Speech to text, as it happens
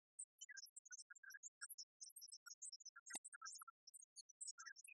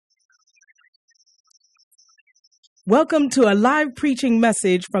Welcome to a live preaching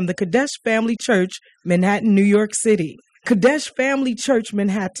message from the Kadesh Family Church, Manhattan, New York City. Kadesh Family Church,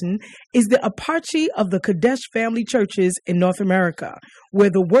 Manhattan is the Apache of the Kadesh Family Churches in North America,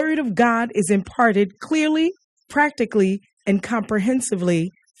 where the Word of God is imparted clearly, practically, and comprehensively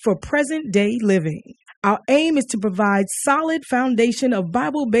for present-day living. Our aim is to provide solid foundation of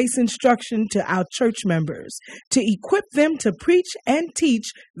Bible-based instruction to our church members, to equip them to preach and teach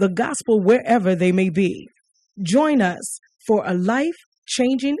the gospel wherever they may be. Join us for a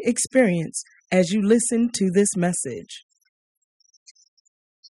life-changing experience as you listen to this message.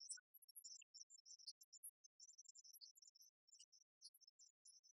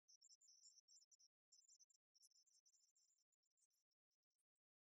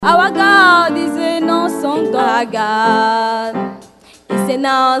 Our God is an awesome God. Our God is an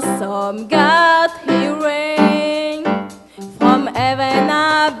awesome God. He reigns from heaven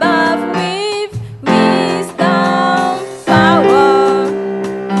above with wisdom, power.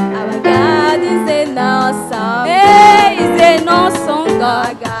 Our God is an awesome. He's an awesome God.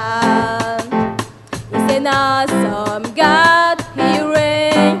 Our God is an awesome God. He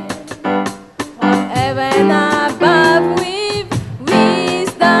reigns from heaven above with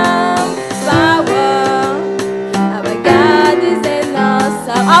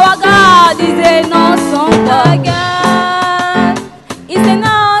our God is an awesome God. God is an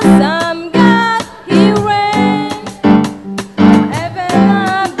awesome God. He reigns heaven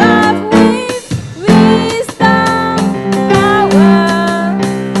above with wisdom, power.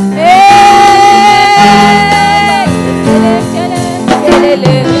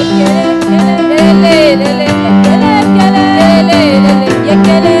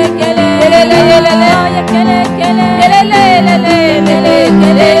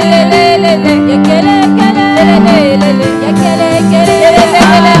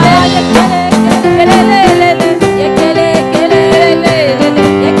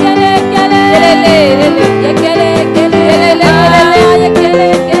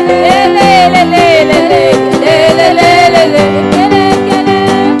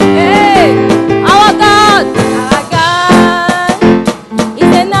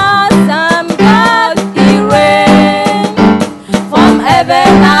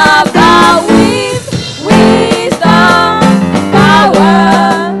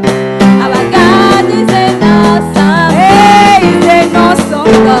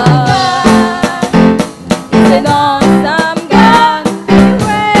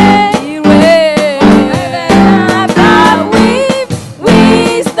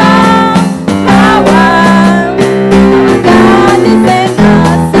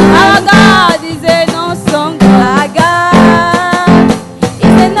 Our God is an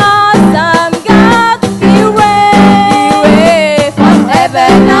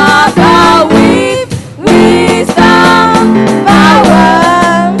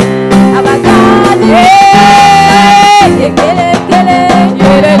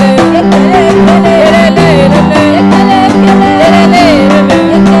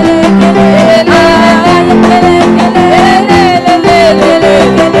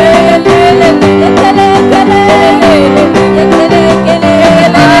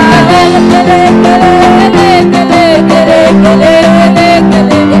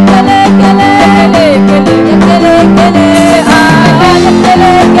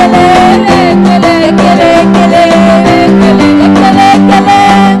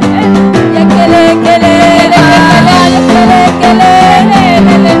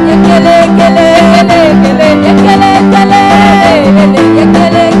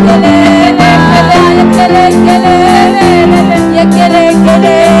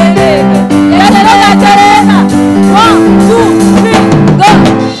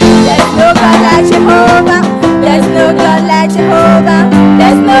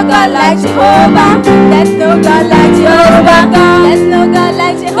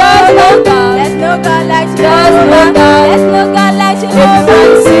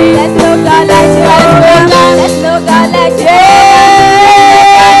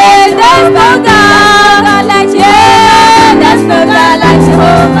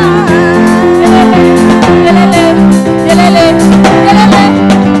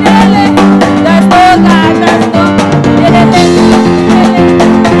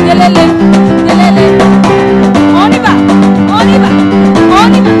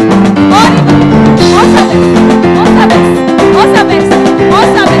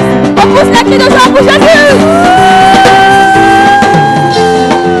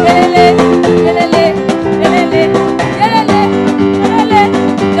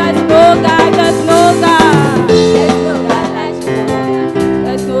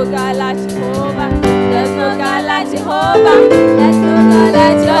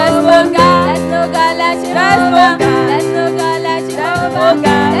no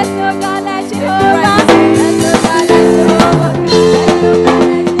God. There's no God like Jehovah. There's no God like Jehovah.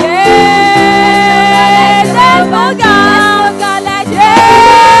 Yeah, there's no God like Jehovah.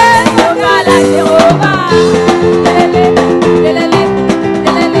 No God like Jehovah.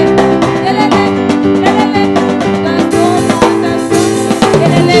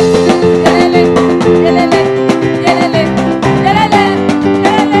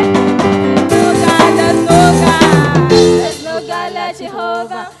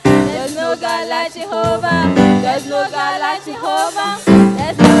 Jehovah, there's no God like Jehovah, there's no God like Jehovah,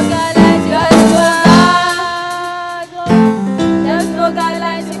 there's no God like Jehovah, there's no God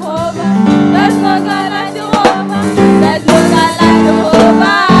like Jehovah, there's no God like Jehovah, there's no God like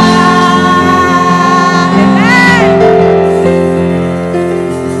Jehovah. Amen.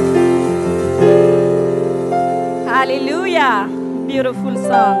 Hallelujah, beautiful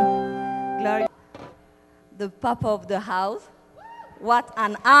song. Glory. The Papa of the house. What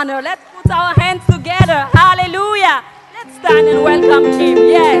an honor. Let's put our hands together. Hallelujah. Let's stand and welcome him.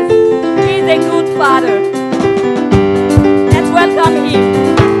 Yes, he's a good father. Let's welcome him.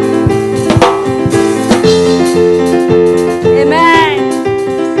 Amen.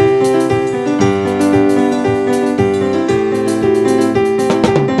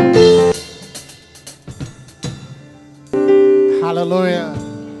 Hallelujah.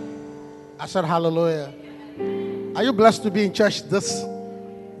 I said hallelujah. Are you blessed to be in church this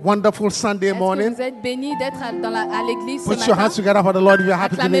wonderful Sunday morning? Vous êtes bénis d'être à l'église ce Put your hands matin. together for the Lord if you're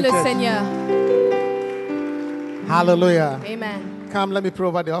happy to be Acclamez in le church. Seigneur. Hallelujah. Amen. Come, let me pray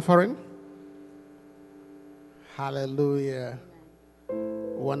over the offering. Hallelujah.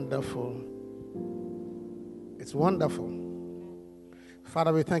 Wonderful. It's wonderful.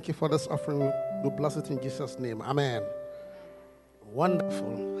 Father, we thank you for this offering. We bless it in Jesus' name. Amen.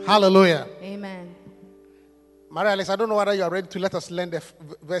 Wonderful. Hallelujah. Amen. Maria Alex, I don't know whether you are ready to let us learn the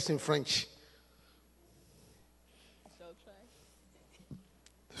verse in French.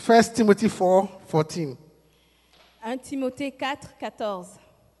 1 Timothy 4:14. 1 Timothée 4:14.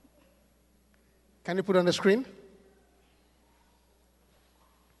 Can you put it on the screen?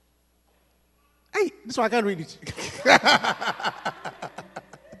 Hey, this one I can't read it.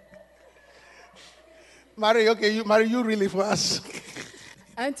 Marie, okay, you read it for us.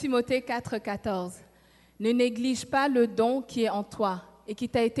 1 Timothée 4:14. Ne néglige pas le don qui est en toi et qui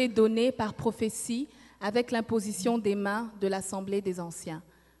t'a été donné par prophétie avec l'imposition des mains de l'Assemblée des Anciens.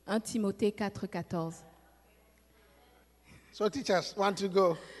 1 Timothée 4:14. So teachers want to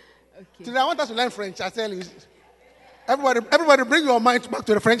go. Okay. Today I want us to learn French. I tell you. Everybody bring your mind back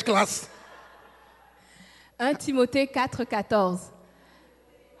to the French class. 1 Timothée 4:14.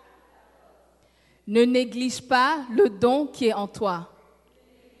 Ne néglige pas le don qui est en toi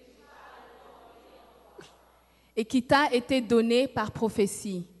et qui t'a été donné par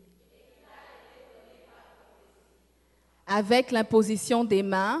prophétie, avec l'imposition des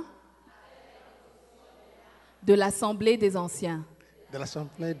mains de l'Assemblée des Anciens. De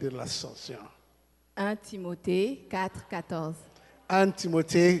l'Assemblée de l'Ascension. 1 Timothée 4:14. 1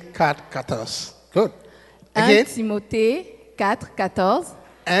 Timothée 4:14. Good. 1 Again. Timothée 4:14.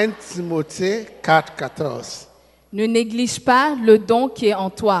 1 Timothée 4:14. Ne néglige pas le don qui est en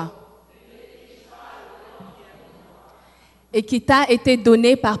toi et qui t'a été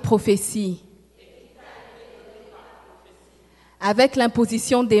donné par prophétie, avec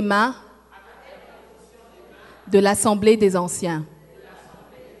l'imposition des mains de l'Assemblée des Anciens.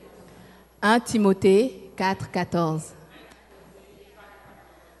 1 Timothée 4:14.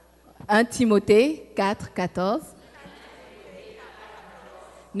 1 Timothée 4:14.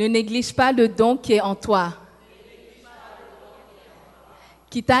 Ne néglige pas le don qui est en toi,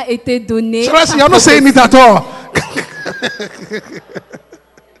 qui t'a été donné par Seriously, I'm not saying it at all.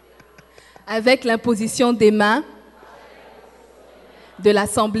 avec l'imposition des mains de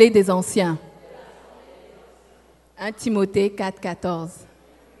l'Assemblée des Anciens. 1 Timothée 4:14.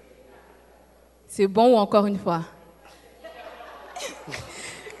 C'est bon ou encore une fois?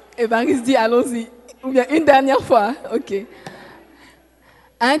 Et Marie dit allons-y. Ou bien une dernière fois. OK.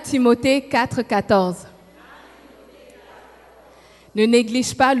 1 Timothée 4:14. Ne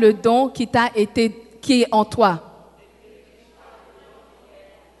néglige pas le don qui est en toi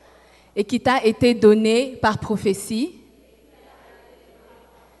et qui t'a été donné par prophétie,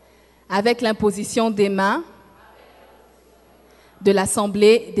 avec l'imposition des mains de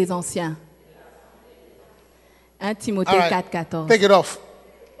l'Assemblée des Anciens. 1 Timothée All right. 4:14. Take it off.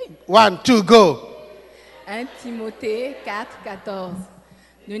 1, 2, go. 1 Timothée 4:14.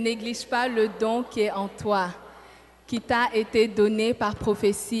 Ne néglige pas le don qui est en toi, qui t'a été donné par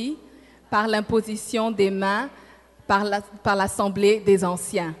prophétie, par l'imposition des mains par l'Assemblée des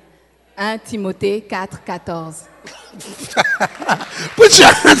anciens. 1 Timothée 4, 14. Put your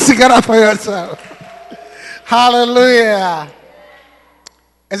hands together for yourself. Hallelujah.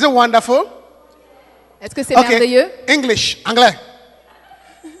 Is it wonderful? Est-ce que c'est merveilleux? English, anglais.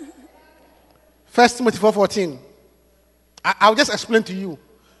 1 Timothy 4:14. I'll just explain to you.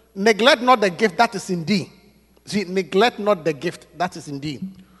 Neglect not the gift that is in thee. See, neglect not the gift that is in thee,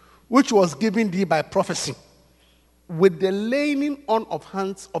 which was given thee by prophecy, with the laying on of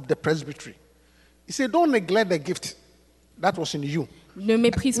hands of the presbytery. He said, don't neglect the gift that was in you. Ne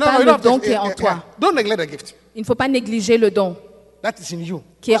méprise pas le don qui est en toi. Don't neglect the gift Il ne faut pas négliger le don that is in you.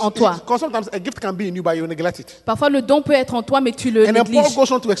 qui est en toi. Because sometimes a gift can be in you, but you neglect it. Parfois, le don peut être en toi, mais tu le And then Paul négliges.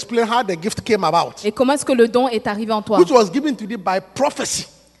 goes on to explain how the gift came about, Et comment est-ce que le don est arrivé en toi? which was given to thee by prophecy.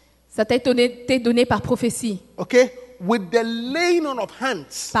 Ça t'a été donné par prophétie, Okay? With the laying on of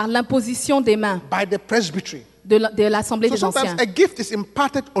hands par l'imposition des mains by the presbytery. de l'Assemblée So des sometimes anciens. a gift is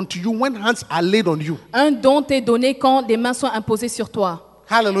imparted unto you when hands are laid on you. Un don t'est donné quand les mains sont imposées sur toi.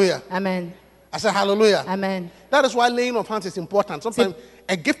 Hallelujah. Amen. I said hallelujah. Amen. That is why laying of hands is important. Sometimes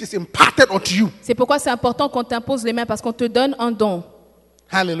a gift is imparted unto you. C'est pourquoi c'est important qu'on t'impose les mains, parce qu'on te donne un don.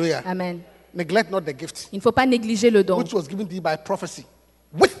 Hallelujah. Amen. Neglect not the gift Il ne faut pas négliger le don. which was given thee by prophecy.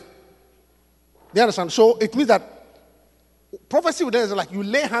 With. Do you understand? So it means that prophecy with them is like you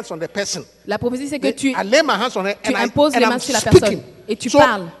lay hands on the person. La prophétie, c'est que tu I lay my hands on her tu and imposes les I'm mains sur la speaking. personne et tu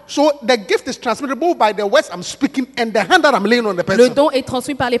parles. So the gift is transmittable by the words I'm speaking and the hand that I'm laying on the Le person. don est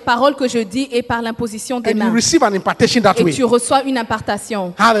transmis par les paroles que je dis et par l'imposition des And you mains. receive an impartation that Et way. tu reçois une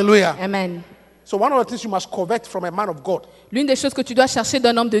impartation. Hallelujah. Amen. So one of the things you must covet from a man of God L'une des choses que tu dois chercher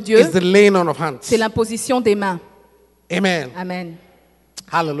d'un homme de Dieu, is the laying on of hands. c'est l'imposition des mains. Amen. Amen.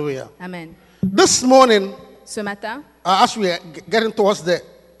 Hallelujah. Amen. This morning, Ce matin, as we are getting towards the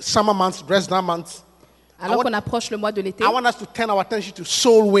summer months, Dresden months, alors qu'on approche le mois de l'été, I want us to turn our attention to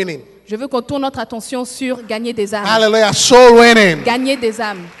soul winning. je veux qu'on tourne notre attention sur gagner des âmes. Hallelujah. Soul winning. Gagner des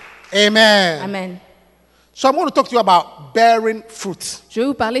âmes. Amen. Amen. So I'm going to talk to you about bearing fruit. Je vais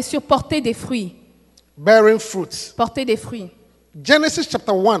vous parler sur porter des fruits. Bearing fruit. Porter des fruits. Genesis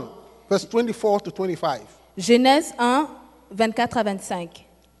chapter 1, verse 24 to 25. Genèse 1, 24 à 25.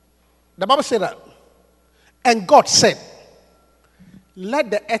 The Bible said that. And God said, let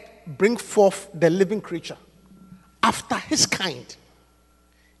the earth bring forth the living creature after his kind.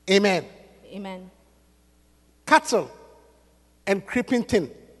 Amen. Amen. Cattle and creeping thing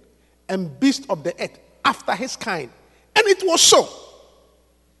and beast of the earth after his kind. And it was so.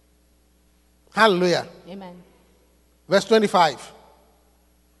 Hallelujah. Amen. Verse 25.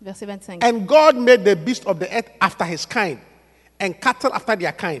 Verset 25. And God made the beast of the earth after his kind, and cattle after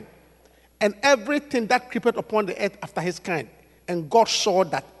their kind, and everything that creepeth upon the earth after his kind. And God saw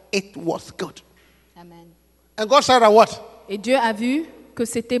that it was good. Amen. And God said that what? Et Dieu a vu que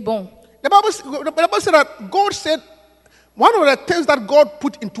c'était bon. The Bible said that God said, one of the things that God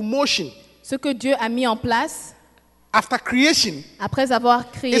put into motion Ce que Dieu a mis en place after creation après avoir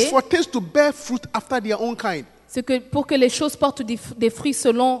is créé, for things to bear fruit after their own kind. c'est que pour que les choses portent des fruits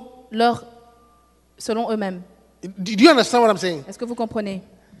selon eux-mêmes. Do you understand what I'm saying? Est-ce que vous comprenez?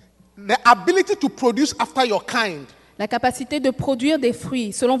 The ability to produce after your kind La capacité de produire des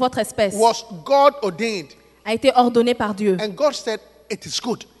fruits selon votre espèce was God ordained. a été ordonnée par Dieu. And God said, it is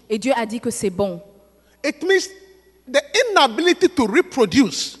good. Et Dieu a dit que c'est bon. It means the inability to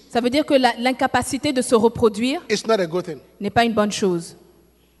reproduce Ça veut dire que l'incapacité de se reproduire is not a good thing. n'est pas une bonne chose.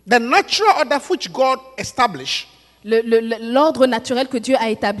 The natural order which God established L'ordre naturel que Dieu a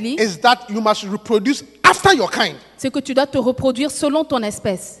établi, is that you must reproduce after your kind. c'est que tu dois te reproduire selon ton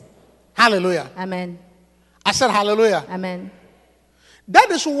espèce. Hallelujah. Amen. I said hallelujah. Amen. That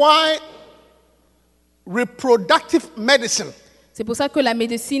is why reproductive medicine C'est pour ça que la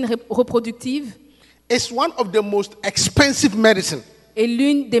médecine reproductive is one of the most expensive medicine. est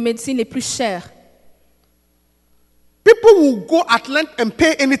l'une des médecines les plus chères. People will go at length and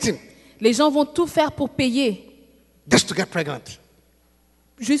pay anything Les gens vont tout faire pour payer, just to get pregnant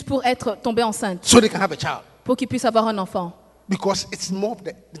juste pour être tombé enceinte, so they can have a child pour qu'ils puissent avoir un enfant. because it's more of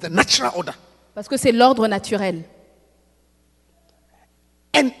the natural order. Parce que c'est l'ordre naturel.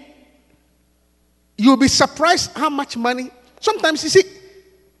 And you'll be surprised how much money. Sometimes you see,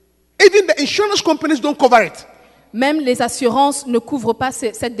 even the insurance companies don't cover it. Même les assurances ne couvrent pas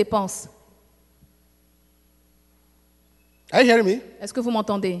cette dépense. Are you hearing me? Est-ce que vous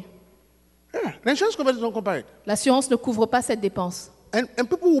m'entendez? Yeah, the insurance companies don't cover it. L'assurance ne couvre pas cette dépense. And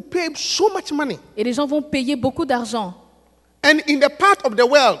people will pay so much money. Et les gens vont payer beaucoup d'argent. And in the part of the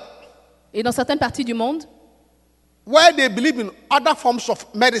world Et dans certaines parties du monde, where they believe in other forms of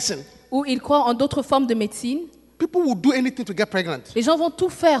medicine, où ils croient en d'autres formes de médecine, People will do anything to get pregnant. Les gens vont tout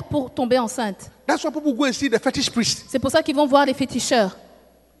faire pour tomber enceinte. That's why people go and see the fetish priest. C'est pour ça qu'ils vont voir les féticheurs.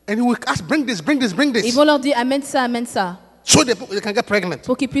 And he will ask, bring this, bring this, bring Ils this. vont leur dire amène ça, So they can get pregnant.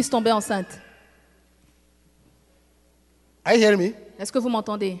 pour qu'ils puissent tomber enceinte. Are you hearing me? Est-ce que vous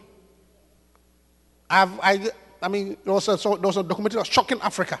m'entendez? I mean, there was a documentary of Shocking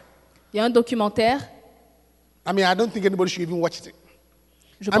Africa. Il y a un documentaire. I mean, I don't think anybody should even watch it.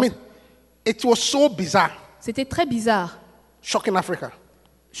 Je I pense- mean, it was so bizarre. C'était très bizarre. Shocking Africa,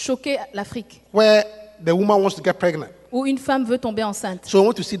 Choquer l'Afrique. where the woman wants to get pregnant. Où une femme veut tomber enceinte. So I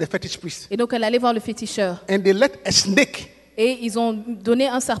want to see the fetish priest. Et donc elle allait voir le féticheur. And they let a snake Et ils ont donné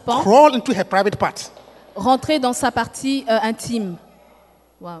un serpent crawl into her private part. rentrer dans sa partie intime.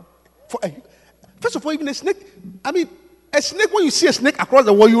 Wow. First of all, even a snake, I mean, a snake, when you see a snake across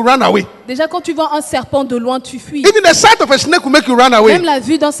the world, you run away. Déjà quand tu vois un serpent de loin, tu fuis. Even the sight of a snake will make you run away. Même la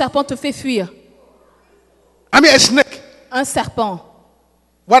vue d'un serpent te fait fuir. I mean, a snake. Un serpent.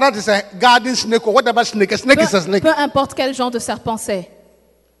 Whether it's a garden snake or whatever snake, a snake is a snake. Peu importe quel genre de serpent c'est.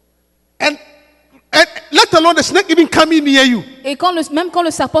 And let alone the snake even coming near you. Et même quand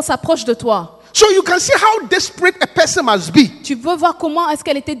le serpent s'approche de toi, So you can see how desperate a person must be tu veux voir comment est-ce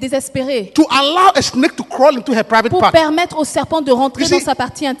qu'elle était désespérée to allow a snake to crawl into her private pour part. permettre au serpent de rentrer You see- dans sa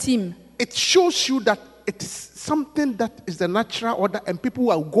partie intime. It shows you that it is something that is the natural order and people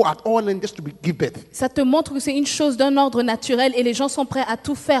will go at all and just to give birth. Ça te montre que c'est une chose d'un ordre naturel et les gens sont prêts à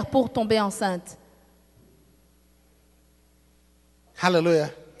tout faire pour tomber enceinte. Hallelujah.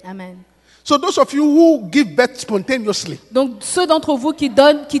 Amen. So those of you who give birth spontaneously, Donc ceux d'entre vous qui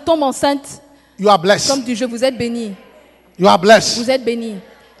tombent enceintes you are blessed. comme du jeu, vous êtes bénis. You are blessed. Vous êtes bénis.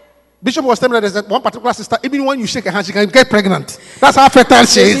 Bishop was telling me that there's one particular sister, even when you shake her hand, she can get pregnant. That's how fertile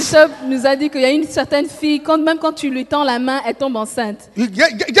she Le is. bishop nous a dit qu'il y a une certaine fille, même quand tu lui tends la main, elle tombe enceinte.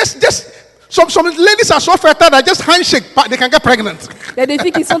 Some ladies are so fertile that just handshake, they can get pregnant. Il y a des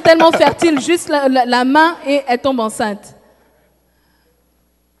filles qui sont tellement fertiles, juste la main et elles tombent enceintes.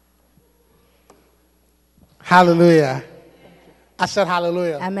 Hallelujah. I said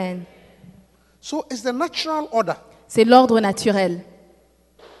hallelujah. Amen. So it's the natural order. C'est l'ordre naturel.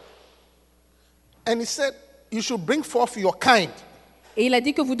 And he said, you should bring forth your kind. Et il a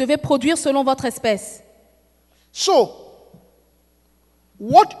dit que vous devez produire selon votre espèce. So,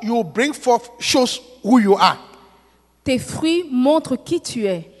 what you bring forth shows who you are. Tes fruits montrent qui tu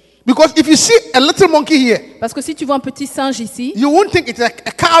es. Because if you see a little monkey here, Parce que si tu vois un petit singe ici, you won't think it's a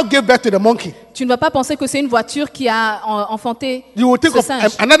cow gave birth to the monkey. tu ne vas pas penser que c'est une voiture qui a enfanté You will think ce of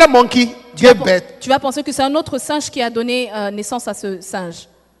singe. another monkey gave birth. Tu vas penser que c'est un autre singe qui a donné naissance à ce singe.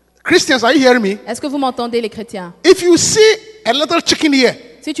 Christians, are you hearing me? Est-ce que vous m'entendez, les chrétiens? If you see a little chicken here,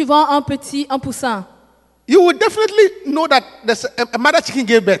 Si tu vois un poussin, you will definitely know that there's a mother chicken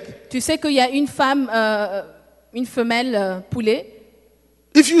gave birth. tu sais qu'il y a une femelle poulet.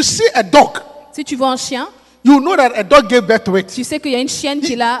 If you see a dog, Si tu vois un chien, you know that a dog gave birth to it. tu sais qu'il y a une chienne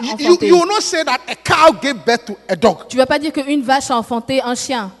qui l'a You enfanté. will not say that a cow gave birth to a dog. Tu vas pas dire qu'une vache a enfanté un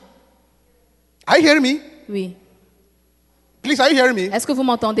chien. Are you hearing me? Oui. Please, are you hearing me? Est-ce que vous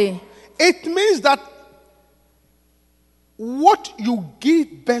m'entendez? It means that what you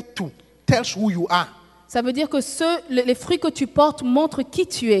give birth to tells who you are. Ça veut dire que les fruits que tu portes montrent qui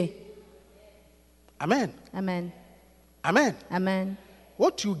tu es. Amen. Amen. Amen. Amen.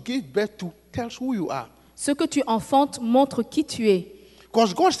 What you give birth to tells who you are. Ce que tu enfantes montre qui tu es.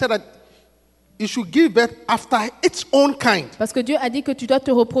 Because God said that you should give birth after its own kind. Parce que Dieu a dit que tu dois te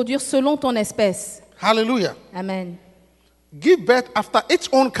reproduire selon ton espèce. Hallelujah. Amen. Give birth after its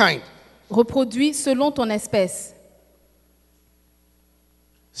own kind. Reproduis selon ton espèce.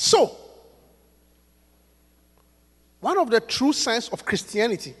 So, one of the true signs of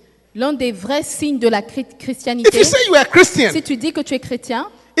Christianity, L'un des vrais signes de la if chrétienté, you say you are a Christian, si tu dis que tu es chrétien,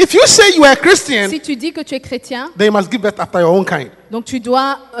 if you say you are a Christian, si tu dis que tu es chrétien, then you must give birth after your own kind. donc tu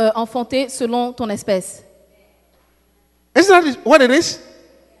dois enfanter selon ton espèce. Isn't that what it is?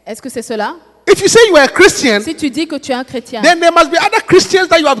 Est-ce que c'est cela? If you say you are a Christian, Si tu dis que tu es un chrétien, then there must be other Christians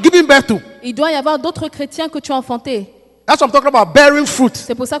that you have given birth to. il doit y avoir d'autres chrétiens que tu as enfantés. That's what I'm talking about, bearing fruit.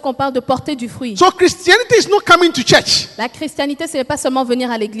 C'est pour ça qu'on parle de porter du fruit. So Christianity is not coming to church. La christianité, ce n'est pas seulement venir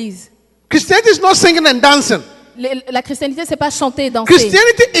à l'église. Christianity is not singing and dancing. La christianité, c'est pas chanter et danser.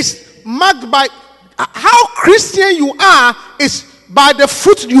 Christianity is marked by how Christian you are is by the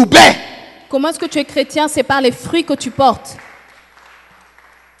fruit you bear. Comment est-ce que tu es chrétien? C'est par les fruits que tu portes.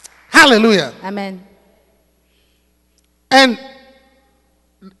 Hallelujah. Amen. And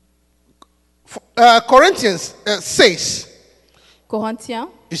Corinthians says, Corinthiens,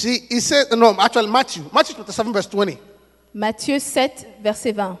 you see, he said, no, actually Matthew chapter 7 verse 20. Matthieu 7,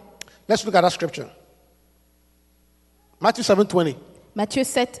 verset 20. Let's look at that scripture. Matthew 7:20. Matthieu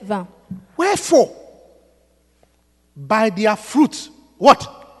 7, 20. Wherefore, by their fruits, what?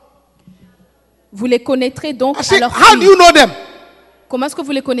 Vous les connaîtrez donc I à say, leurs how do fruits. you know them? Comment est-ce que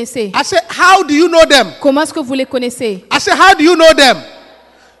vous les connaissez? I say, how do you know them? Comment est-ce que vous les connaissez? I say, how do you know them? You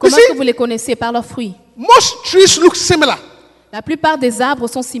Comment est-ce que see, vous les connaissez? Par leurs fruits. most trees look similar. La plupart des arbres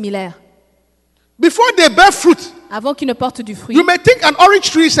sont similaires. Before they bear fruit, Avant qu'ils ne portent du fruit, you may think an orange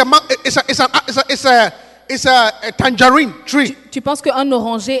tree is a tangerine tree. tu penses qu'un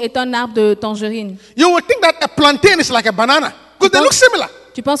oranger est un arbre de tangerine. You will think that a plantain is like a banana because they look similar.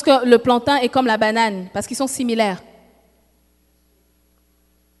 Tu penses que le plantain est comme la banane parce qu'ils sont similaires.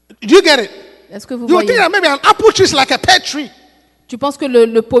 Do you get it? Est-ce que vous You will think voyez? that maybe an apple tree is like a pear tree. Tu penses que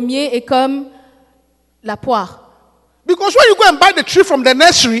le pommier est comme la poire. Because when you go and buy the tree from the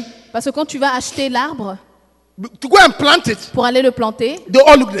nursery Parce que quand tu vas acheter l'arbre to go and plant it, pour aller le planter, they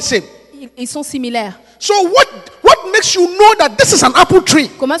all look the same. ils sont similaires. So what makes you know that this is an apple tree?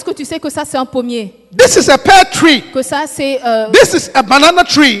 Comment est-ce que tu sais que ça c'est un pommier? This is a pear tree. Que ça c'est This is a banana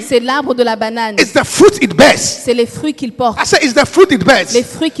tree. l'arbre de la banane. It's the fruit it bears. C'est les fruits qu'il porte. I said it's the fruit it bears. Les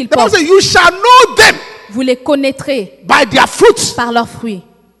fruits qu'il The Bible porte. says you shall know them Vous les connaîtrez by their fruits. par leurs fruits.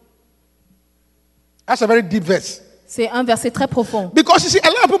 That's a very deep verse. C'est un verset très profond. Because you see, a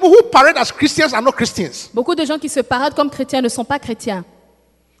lot of people who parade as Christians are not Christians. Beaucoup de gens qui se paradent comme chrétiens ne sont pas chrétiens.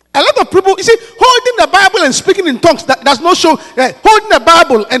 A lot of people, you see, holding the Bible and speaking in tongues, that does not show, holding the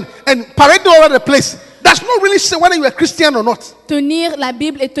Bible and parading all over the place, does not really say whether you are Christian or not. Tenir la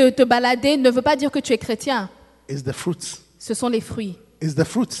Bible et te balader ne veut pas dire que tu es chrétien. It's the fruits. Ce sont les fruits. It's the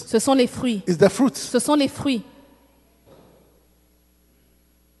fruits. Ce sont les fruits. It's the fruits. Ce sont les fruits.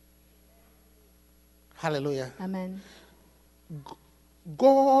 Hallelujah. Amen.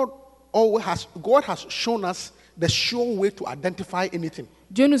 God has shown us the sure way to identify anything.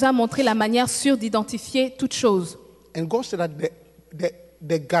 Dieu nous a montré la manière sûre d'identifier toute chose. And God said that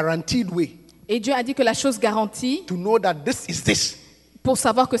the guaranteed way Et Dieu a dit que la chose garantie, to know that this is this pour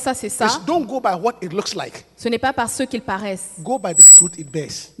savoir que ça c'est is ça, don't go by what it looks like. ce n'est pas par ceux qu'ils paraissent, Go by the fruit it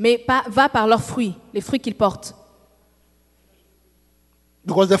bears. mais va par leurs fruits, les fruits qu'ils portent.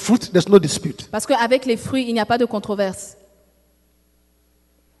 Because the fruit, there's no dispute. Parce qu'avec les fruits, il n'y a pas de controverse.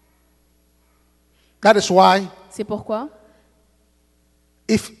 That is why C'est pourquoi,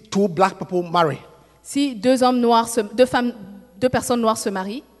 if two black people marry si deux personnes noires se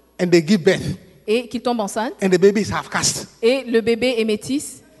marient and they give birth et qu'ils tombent enceintes and the baby is half caste, et le bébé est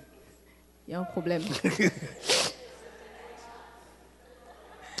métis, il y a un problème.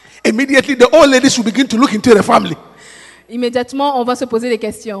 immediately the old ladies will begin to look into the family. Immédiatement, on va se poser des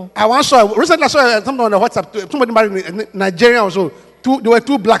questions. Recently I saw something on the WhatsApp. Somebody married in Nigeria also. There were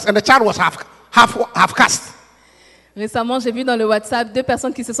two blacks and the child was half caste. Récemment, j'ai vu dans le WhatsApp deux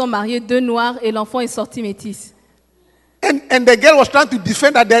personnes qui se sont mariées, deux noirs, et l'enfant est sorti métis. And the girl was trying to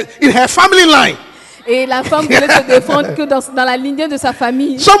defend that in her family line. Et la femme voulait se défendre que dans la lignée de sa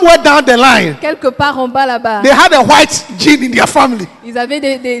famille, Somewhere down the line, quelque part en bas là-bas, they had a white gene in their family. ils avaient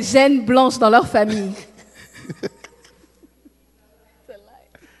des gènes blanches dans leur famille.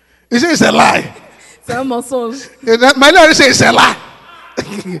 You say it's a lie. C'est un mensonge. My lawyer say it's a lie.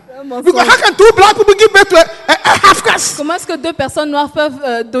 C'est un mensonge. Because how can two black people give birth to a half caste? Comment est-ce que deux personnes noires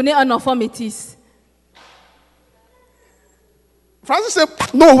peuvent donner un enfant métis? Francis said,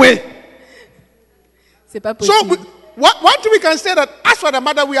 no way. C'est pas So possible. one thing we can say that as for the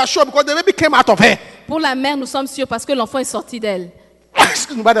mother, we are sure because the baby came out of her. Pour la mère, nous sommes sûrs parce que l'enfant est sorti d'elle.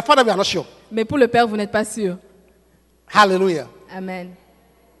 Excuse me, but the father, we are not sure. Mais pour le père, vous n'êtes pas sûr. Hallelujah. Amen.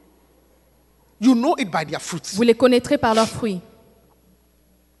 You know it by their fruits. Vous les connaîtrez par leurs fruits.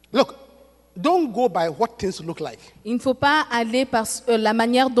 Look, don't go by what things look like. Il ne faut pas aller par la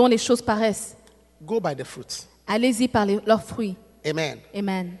manière dont les choses paraissent. Go by the fruits. Allez-y par leurs fruits. Amen.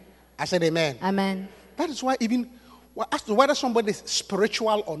 Amen. I said amen. Amen. That is why even as to whether somebody is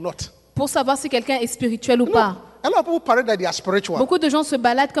spiritual or not. Pour savoir si quelqu'un est spirituel ou pas. A lot of people parade that they are spiritual. Beaucoup de gens se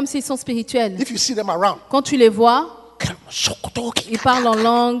baladent comme s'ils sont spirituels. If you see them around, Quand tu les vois, ils parlent en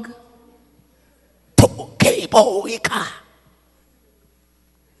langue.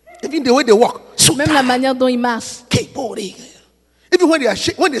 even the way they walk, Même la manière dont ils marchent. even when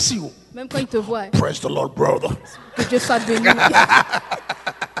they see you, Même quand ils te voient. praise the Lord, brother. Que Dieu soit béni.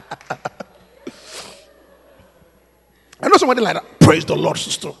 I know somebody like that. Praise the Lord,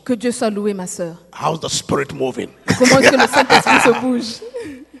 sister. Que Dieu soit loué, ma sœur. How's the spirit moving? Comment est-ce que le Saint-Esprit se bouge?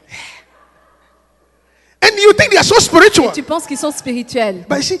 And you think they are so spiritual. Tu penses qu'ils sont spirituels.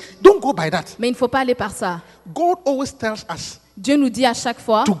 But you see, don't go by that. Mais il ne faut pas aller par ça. God always tells us Dieu nous dit à chaque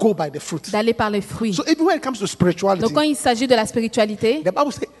fois to go by the fruit. d'aller par les fruits. So even when it comes to spirituality, Donc quand il s'agit de la spiritualité, the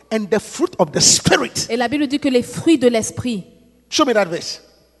Bible says and the fruit of the Spirit. Et la Bible dit que les fruits de l'esprit, Show me that verse.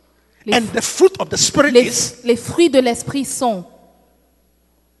 les, And the fruit of the Spirit is. les fruits de l'esprit sont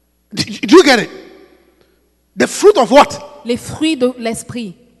Do you get it? The fruit of what? les fruits de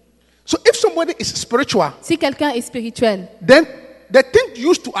l'esprit. So if somebody is spiritual, Si quelqu'un est spirituel, then the thing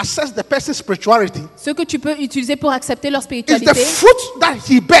used to assess the person's spirituality ce que tu peux utiliser pour accepter leur is the spiritualité, fruit that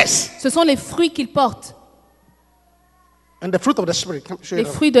he bears. ce sont les fruits qu'ils portent, And the fruit of the Spirit. Come show les you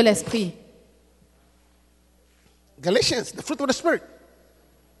that. fruits de l'esprit. Galatians, the fruit of the Spirit.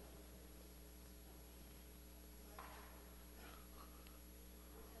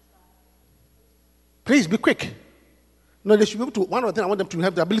 Please be quick. No, they should be able to. One of the things I want them to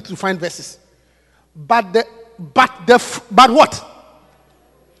have the ability to find verses. But what?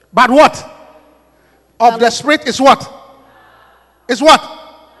 But what? Of the Spirit is what? Is what?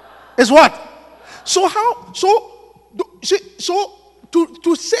 Is what? So how? So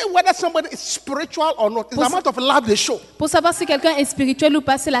to say whether somebody is spiritual or not is the amount of love they show. Pour savoir si quelqu'un est spirituel ou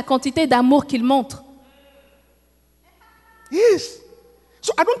pas, c'est la quantité d'amour qu'il montre. Yes.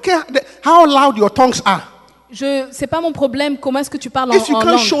 So I don't care how loud your tongues are. C'est pas mon problème comment est-ce que tu parles If you en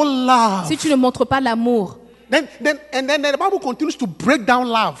can't langue. show love, Si tu ne montres pas l'amour. then the Bible continues to break down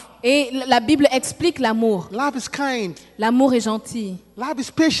love. Et la Bible explique l'amour. Love is kind. L'amour est gentil. Love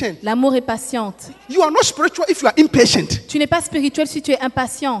is patient. L'amour est patiente. You are not spiritual if you are impatient. Tu n'es pas spirituel si tu es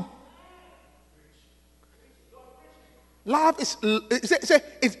impatient. Love is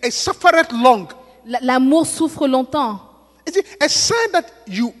it suffereth long. L'amour souffre longtemps. You see, a sign that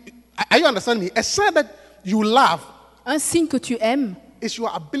you are you understanding me? A sign that you love Un signe que tu aimes, is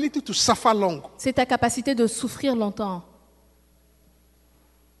your ability to suffer long. c'est ta capacité de souffrir longtemps.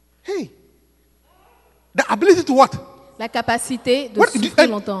 Hey, the ability to what? La capacité de What souffrir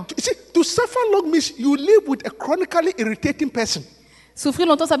longtemps. you see, to suffer long means you live with a chronically irritating person. Souffrir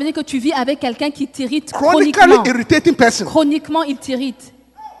longtemps, ça veut dire que tu vis avec quelqu'un qui t'irrite Chronically chroniquement. irritating person. Chroniquement, il t'irrite.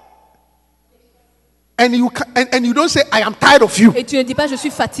 And you don't say I am tired of you. Et tu ne dis pas, je suis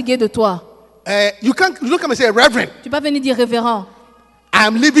fatigué de toi. You don't come and say, Reverend, Tu ne peux pas venir dire, révérend, I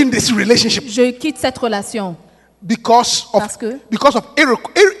am leaving this relationship je quitte cette relation because Parce que- of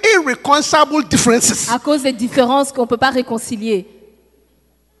irreconcilable differences. à cause des différences qu'on ne peut pas réconcilier.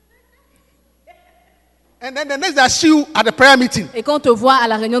 And then the next day I see you at the prayer meeting. Et quand on te voit à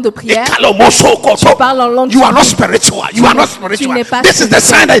la réunion de prière, You parles en langue. are not spiritual. You are not spiritual. n'es pas This is the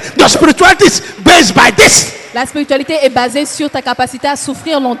sign that your spirituality is based by this. La spiritualité est basée sur ta capacité à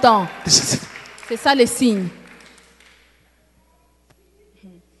souffrir longtemps. This is it. C'est ça les signes.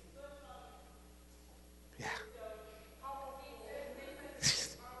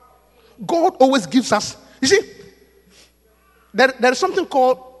 God always gives us. You see, there is something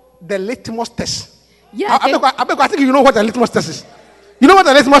called the litmus test. Yeah, I think you know what the litmus test is. You know what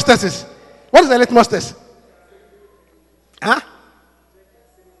the litmus test is? What is the litmus test? Huh?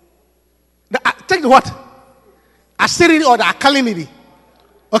 Take the what? Acidity or the alkalinity.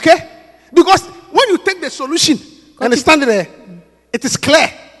 Okay? Because when you take the solution and stand there, it is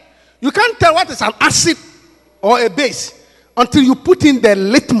clear. You can't tell what is an acid or a base until you put in the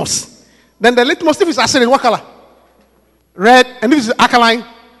litmus. Then the litmus, if it's acidic, what color? Red. And if it's alkaline,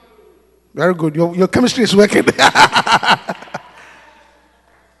 very good. Your chemistry is working. do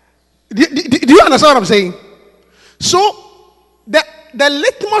you understand what I'm saying? So, the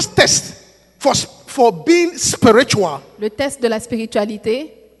litmus test for being spiritual le test de la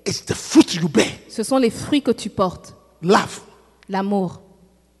spiritualité, is the fruit you bear. ce sont les fruits que tu portes. Love. L'amour.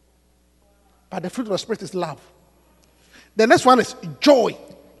 But the fruit of the Spirit is love. The next one is joy.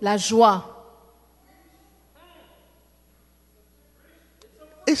 La joie.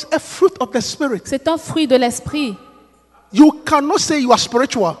 It's a fruit of the Spirit. C'est un fruit de l'esprit. You cannot say you are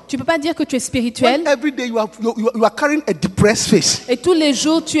spiritual Tu ne peux pas dire que tu es when spirituel every day you are carrying a depressed face. et tous les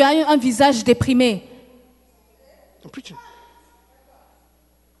jours tu as un visage déprimé. I'm preaching.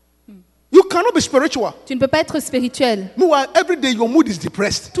 You cannot be spiritual. Tu ne peux pas être spirituel. Meanwhile, every day your mood is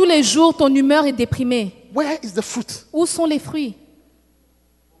depressed. Tous les jours ton humeur est déprimée. Where is the fruit? Où sont les fruits?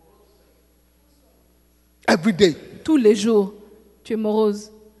 Every day, Tous les jours tu es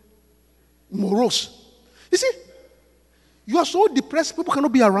morose. morose. You see, you are so depressed, people cannot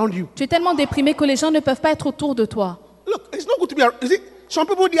be around you. Tu es tellement déprimé que les gens ne peuvent pas être autour de toi. Look, it's not good to be around. You see, some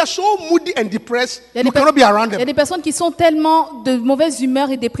people, they are so moody and depressed, Il y a you des cannot be around il y a them. des personnes qui sont tellement de mauvaise humeur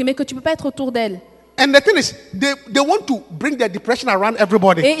et déprimées que tu ne peux pas être autour d'elles. And the thing is, they want to bring their depression around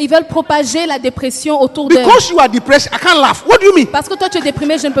everybody. Et ils veulent propager la dépression autour d'elles. Because you are depressed, I can't laugh. What do you mean? Parce que toi tu es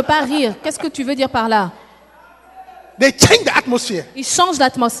déprimé, je ne peux pas rire. Qu'est-ce que tu veux dire par là? They change the atmosphere. Ils changent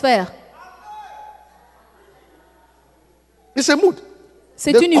l'atmosphère. It's a mood.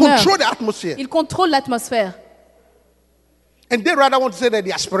 C'est They une humeur. control the atmosphere. Ils contrôlent l'atmosphère. And they rather want to say that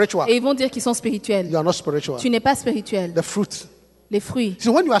they are spiritual. Et ils vont dire qu'ils sont spirituels. You are not spiritual. Tu n'es pas spirituel. The fruit. Les fruits. See,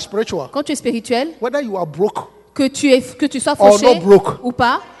 when you are spiritual, Quand tu es spirituel, whether you are broke, que tu sois Or fauché not broke. ou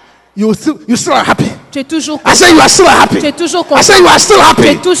pas, you still are happy. tu es toujours I content. say you are still happy. Tu es toujours I content. say you are still Tu happy.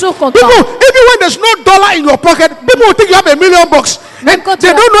 es toujours content. People, even when there's no dollar in your pocket, people will think you have $1 million. And quand they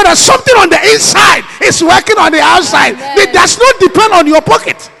tu as- don't know that something on the inside is working on the outside. Amen. It does not depend on your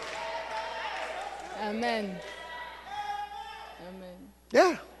pocket. Amen. Amen.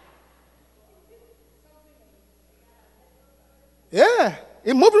 Yeah. Yeah.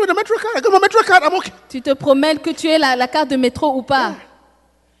 In moving with the metro card, I got my metro card, I'm okay. Tu te promènes que tu aies la carte de métro ou pas.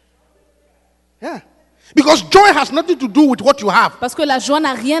 Yeah. Because joy has nothing to do with what you have. Parce que la joie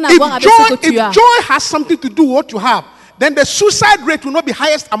n'a rien à voir avec ce que tu as. If joy has something to do with what you have, then the suicide rate will not be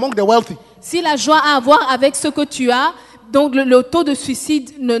highest among the wealthy. Si la joie a à voir avec ce que tu as, donc le taux de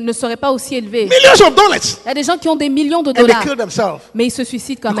suicide ne serait pas aussi élevé. Millions of dollars. Il y a des gens qui ont des millions de And they dollars, kill themselves. mais ils se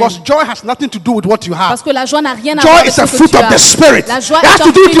suicident quand même. Because joy has nothing to do with what you have. Parce que la joie n'a rien à voir Joy avec is ce a que fruit tu of the as. spirit. La joie It has est to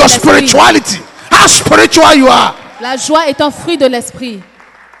un do with fruit de your l'esprit. spirituality. How spiritual you are. La joie est un fruit de l'esprit.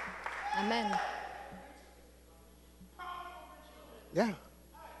 Amen. Yeah.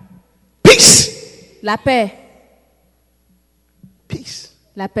 Peace. La paix. Peace.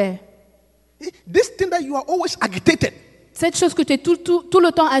 La paix. This thing that you are always agitated. Cette chose que tu es tout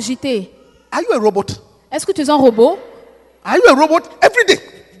le temps agité. Are you a robot? Est-ce que tu es un robot? Are you a robot every day?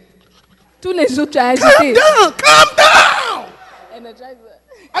 Tous les jours, tu es Calm agité. down. Calm down.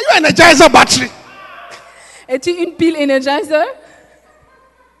 Are you an energizer battery? Es-tu une pile Energizer?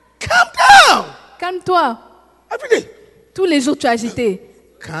 Calm down. Calme-toi. Every day. Tous les jours, tu es agité.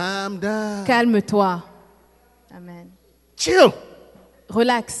 Calm down. Calme-toi. Amen. Chill.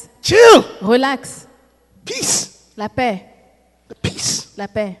 Relax. Chill. Relax. Peace. La paix. The peace. La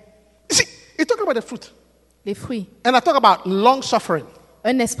paix. You see, you talk about the fruit. Les fruits. And I talk about long suffering.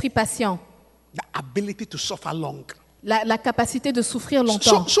 Un esprit patient. The ability to suffer long. La capacité de souffrir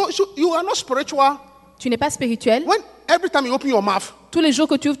longtemps. So you are not spiritual. Tu n'es pas spirituel. When every time you open your mouth, Tous les jours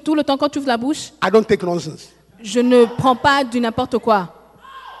que tu ouvres, tout le temps quand tu ouvres la bouche, I don't take nonsense. je ne prends pas du n'importe quoi.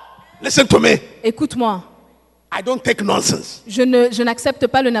 Listen to me. Écoute-moi. I don't take nonsense. Je n'accepte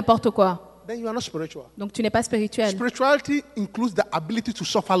pas le n'importe quoi. Then you are not spiritual. Donc tu n'es pas spirituel. Spirituality includes the ability to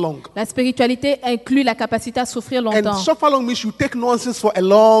suffer long. La spiritualité inclut la capacité à souffrir And longtemps. suffer long means you take nonsense for a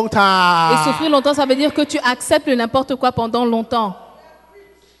long Et time. souffrir longtemps, ça veut dire que tu acceptes le n'importe quoi pendant longtemps.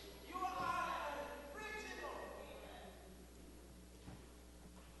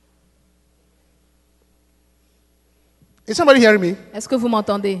 Is somebody hearing me? Est-ce que vous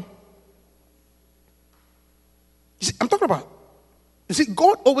m'entendez? You see, I'm talking about. You see,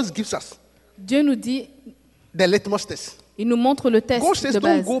 God always gives us Dieu nous dit, the litmus test. il nous montre le test God says, de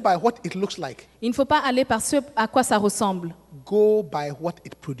don't base. go by what it looks like. Il ne faut pas aller par ce à quoi ça ressemble. Go by what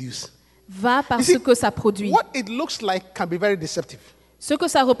it produces. Va par You see, ce que ça produit. What it looks like can be very deceptive. Ce que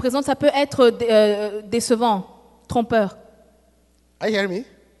ça représente, ça peut être décevant, trompeur. Are you hearing me?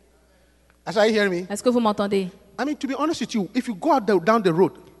 Are you hearing me? Est-ce que vous m'entendez? I mean, to be honest with you, if you go out down the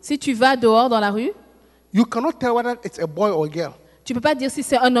road, Si tu vas dehors dans la rue, you cannot tell whether it's a boy or a girl. tu ne peux pas dire si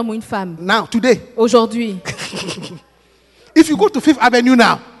c'est un homme ou une femme. Now, today, Aujourd'hui, if you go to Fifth Avenue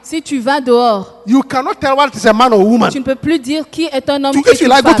now, si tu vas dehors, you cannot tell whether it's a man or a woman. tu ne peux plus dire qui est un homme, So qui est if you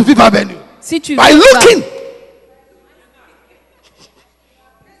une like, go to femme. Fifth Avenue. Si tu By vas, looking,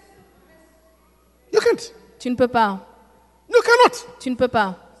 you can't. tu ne peux pas. You cannot. Tu ne peux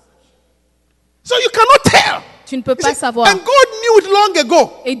pas. So you cannot tell. Tu ne peux You pas see, savoir. and God knew it long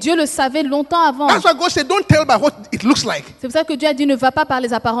ago. Et Dieu le savait longtemps avant. That's why God said, don't tell by what it looks like. C'est pour ça que Dieu a dit ne va pas par les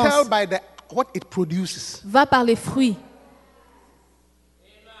Tell apparences. by what it produces. Va par les fruits.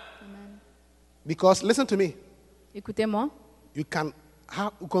 Because listen to me, Écoutez-moi. you can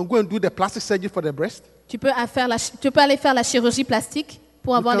go and do the plastic surgery for the breast. Tu peux aller faire la chirurgie plastique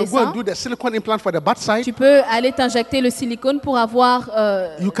pour You avoir can les go and seins. do the silicone implant for the butt side. Tu peux aller t'injecter le silicone pour avoir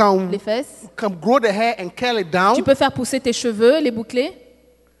You can, les fesses. you can grow the hair and curl it down. Tu peux faire pousser tes cheveux, les boucler.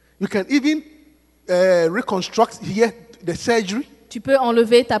 You can even reconstruct here the surgery. Tu peux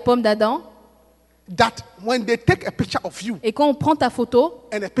enlever ta pomme d'Adam. That when they take a picture of you Et quand on prend ta photo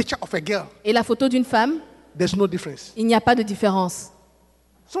and a picture of a girl, et la photo d'une femme, there's no difference. il n'y a pas de différence.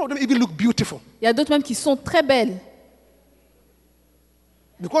 Some of them even look beautiful. Il y a d'autres même qui sont très belles.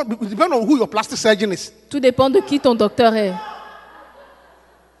 Because it depends on who your plastic surgeon is. Tout dépend de qui ton docteur est.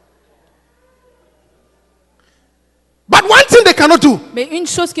 But one thing they cannot do, Mais une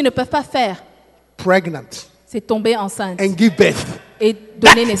chose qu'ils ne peuvent pas faire, pregnant c'est tomber enceinte and give birth. et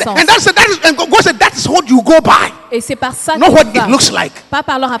donner naissance. And God said that is what you go by, Et c'est par ça not que what tu vas, it looks like. pas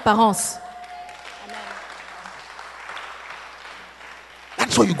par leur apparence.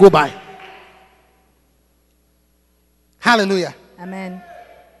 That's what you go by. Hallelujah. Amen.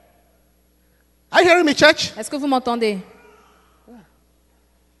 Are you hearing me, church? Est-ce que vous m'entendez?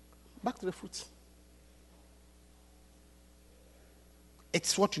 Back to the fruits.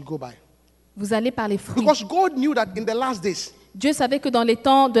 It's what you go by. Vous allez par les fruits. Because God knew that in the last days, Dieu savait que dans les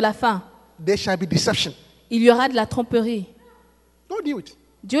temps de la fin, there shall be deception. il y aura de la tromperie. God knew it.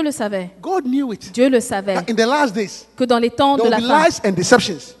 Dieu le savait. God knew it. Dieu le savait. That in the last days, Que dans les temps there de will la be fin, lies and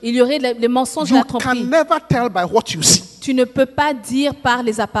deceptions. il y aurait les mensonges et You la can tromperie. never tell by what you see. Tu ne peux pas dire par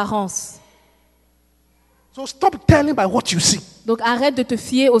les apparences. So stop telling by what you see. Donc arrête de te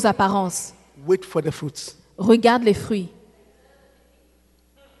fier aux apparences. Wait for the fruits. Regarde les fruits.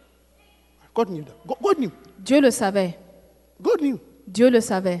 God knew that. God knew. Dieu le savait. God knew Dieu le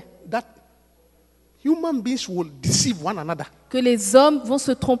savait. that human beings will deceive one another. Que les hommes vont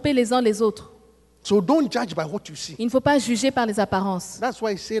se tromper les uns les autres. So don't judge by what you see. Il ne faut pas juger par les apparences. That's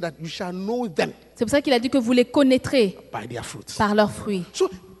why he said that you shall know them C'est pour ça qu'il a dit que vous les connaîtrez by their fruits. par leurs fruits.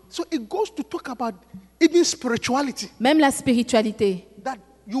 So it goes to talk about even spirituality. Même la spiritualité. That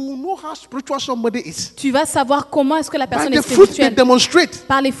you will know how spiritual somebody is. Tu vas savoir comment est-ce que la By personne the est fruits they spirituelle. demonstrate.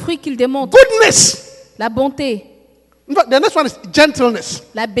 Par les fruits qu'il démontre. Goodness. La bonté, In fact, the next one is gentleness.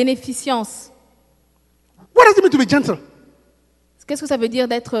 la bénéficence. What does it mean to be gentle? Qu'est-ce que ça veut dire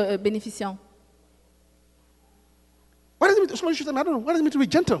d'être bénéficiant? What does it mean? Somebody should tell me, I don't know. What does it mean to be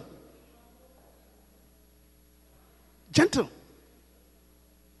gentle? Gentle.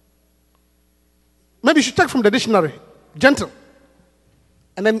 Maybe you should take from the dictionary. Gentle.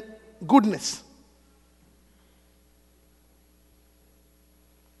 And then goodness.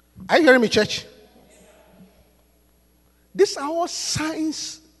 Are you hearing me, church? These are all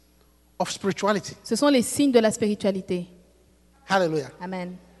signs of spirituality. Ce sont les signes de la spiritualité. Hallelujah.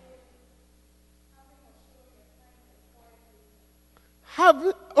 Amen.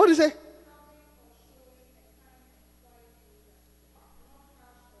 What do you say?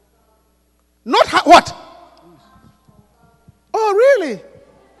 Not what? Oh, really?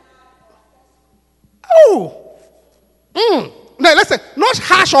 Oh. No, let's say, not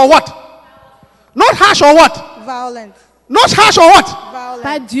harsh or what? Not harsh or what? Violent. Not harsh or what?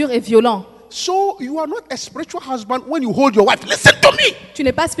 Pas dur et violent. So you are not a spiritual husband when you hold your wife. Listen to me. Tu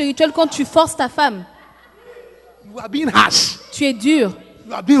n'es pas spirituel quand tu forces ta femme. You are being harsh. Tu es dur.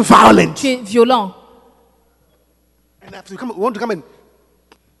 You are being violent. Tu es violent. And after you want to come and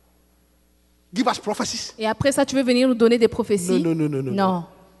give us prophecies. Et après ça, tu veux venir nous donner des prophéties? No. Non.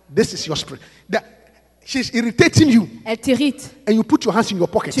 This is your spirit. She's irritating you, Elle t'irrite. and you put your hands in your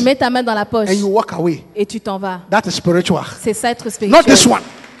pocket, Tu mets ta main dans la poche and you walk away. et tu t'en vas. That is spiritual. C'est ça être Not spirituel. this one.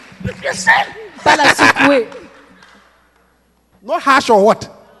 Pas la secouer. Not harsh or what?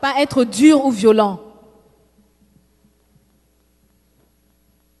 Pas être dur ou violent.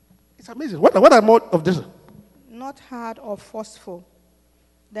 It's amazing. What are more of this? Not hard or forceful,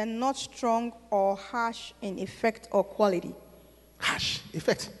 then not strong or harsh in effect or quality. Harsh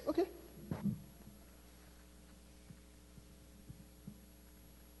effect. Okay.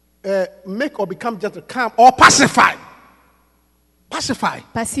 Make or become gentle, calm, or pacify. Pacify.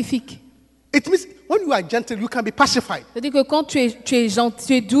 Pacifique. It means when you are gentle, you can be pacified. C'est-à-dire que quand tu es gentil,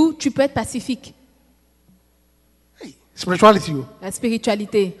 tu es doux, tu peux être pacifique. Hey, spirituality. You. La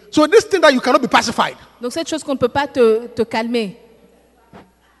spiritualité. So this thing that you cannot be pacified. Donc cette chose qu'on ne peut pas te calmer.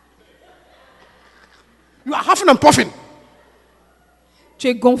 You are huffing and puffing. Tu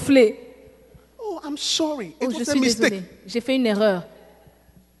es gonflé. Oh, I'm sorry. It Oh, je was a suis mistake. désolé. J'ai fait une erreur.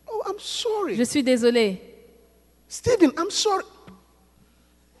 Oh, I'm sorry. Je suis désolé. Stephen, I'm sorry.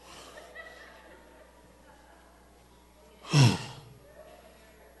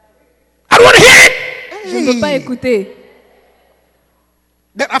 I don't want to hear it. Je ne peux pas écouter.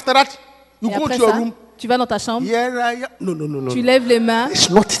 Then after that, you Et go après to your ça, room. tu vas dans ta chambre, Yeah, yeah. No. tu lèves les mains. It's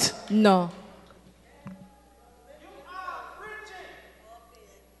not it. Non.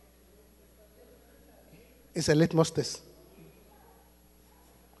 It's a litmus test.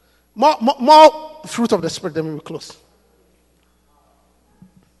 More fruit of the spirit, then we will close.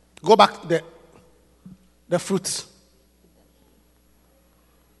 Go back to the fruits.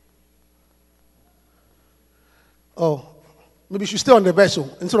 Oh, maybe you should stay on the verse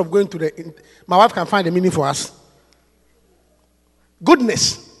instead of going to my wife can find the meaning for us.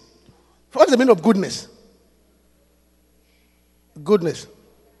 Goodness. What's the meaning of goodness? Goodness.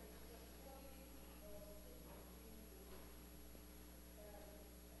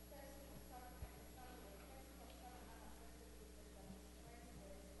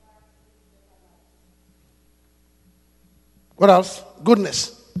 What else?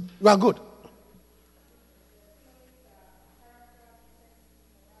 Goodness. You are good.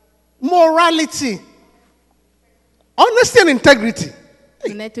 Morality. Honesty and integrity.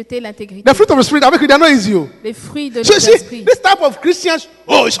 L'honnêteté, l'intégrité. The fruit of the Spirit, avec they are not easy. Les fruits de So you see, l'esprit. this type of Christians,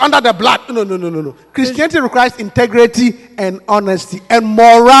 oh, it's under the blood. No. Christianity requires integrity and honesty and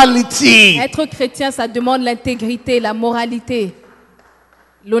morality. Être chrétien, ça demande l'intégrité, la moralité,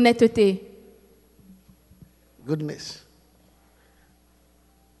 l'honnêteté. Goodness.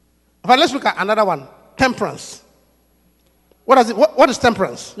 But let's look at another one. Temperance. What is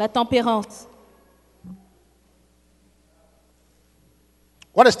temperance? La tempérance.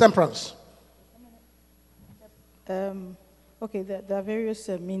 What is temperance? Okay, there are various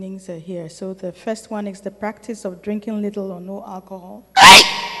meanings here. So the first one is the practice of drinking little or no alcohol. Hey,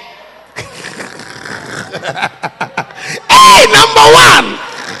 number one.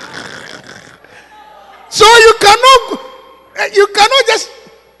 So you cannot just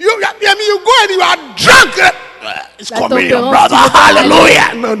you go and you are drunk. It's La communion, tempérance, brother. tu veux pas Hallelujah.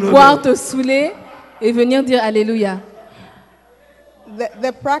 aller No. boire, te saouler et venir dire Alléluia.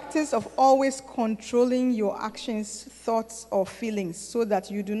 The practice of always controlling your actions, thoughts, or feelings so that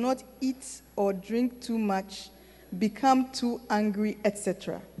you do not eat or drink too much, become too angry,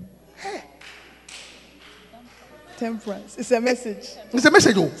 etc. Temperance. It's a message. It's a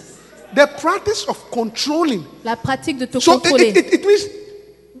message. Oh. The practice of controlling. La pratique de te So contrôler. it means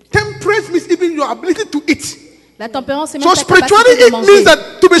temperance means even your ability to eat. La tempérance, c'est même So ta spirituality capacité de it manger. means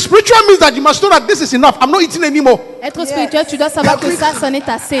that to be spiritual means that you must know that this is enough. I'm not eating anymore. Être spirituel, tu dois savoir que ça en est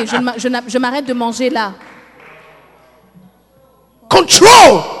assez. Je m'arrête de manger là.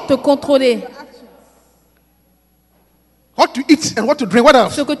 Control Te contrôler. what to eat and what to drink. What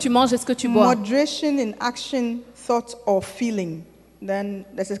else? Ce que tu manges et ce que tu bois. Moderation in action, thought, or feeling. Then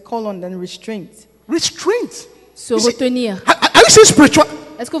there's a colon, then restraint. Restraint. Se You see, retenir. Are you seeing spiritual?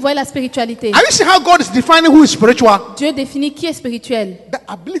 Est-ce que vous voyez la spiritualité? Are you seeing how God is defining who is spiritual? Dieu définit qui est spirituel. The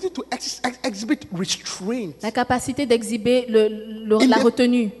ability to exhibit restraint La capacité d'exhiber In la the-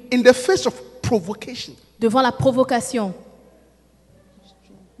 retenue in the face of provocation. devant la provocation.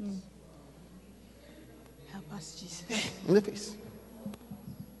 In the face.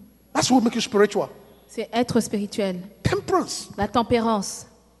 That's what makes you spiritual. C'est être spirituel. Temperance. La tempérance.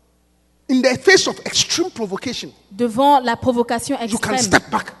 In the face of extreme provocation, Devant la provocation you can extrême, step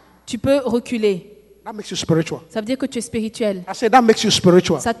back. tu peux reculer. That makes you spiritual. Ça veut dire que tu es spirituel. I said that makes you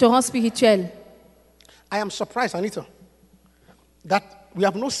spiritual. Ça te rend spirituel. I am surprised, Anita, that we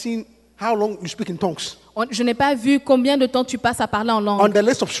have not seen how long you speak in tongues Je n'ai pas vu combien de temps tu passes à parler en on langue the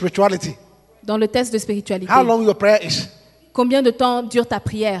list of spirituality. dans le test de spiritualité. How long your prayer is. Combien de temps dure ta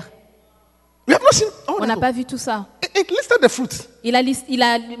prière? We have not seen all On n'a that. pas vu tout ça. It listed the fruits. Il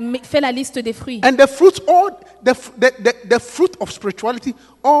a fait la liste des fruits. And the fruits, all the fruit of spirituality,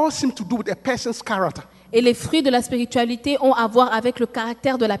 all seem to do with a person's character, Et les fruits de la spiritualité ont à voir avec le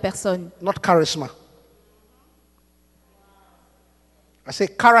caractère de la personne. not charisma. I say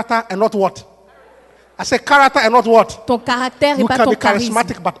character and not what? I say character and not what? Ton caractère et You pas can ton be charisme.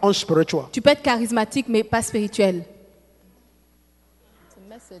 charismatic but unspiritual. Tu peux être charismatique mais pas spirituel.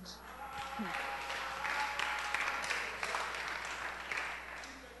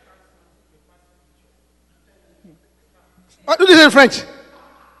 Do this in French.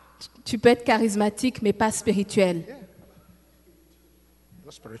 Tu peux être charismatique mais pas spirituel.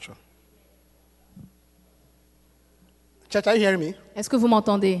 Not spiritual. Church, are you hearing me? Est-ce que vous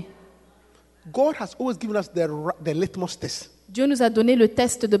m'entendez? God has always given us the litmus test. Dieu nous a donné le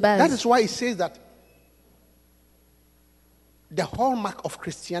test de That base. is why he says that the hallmark of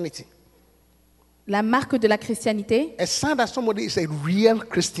Christianity, La marque de la chrétienté, a sign that somebody is a real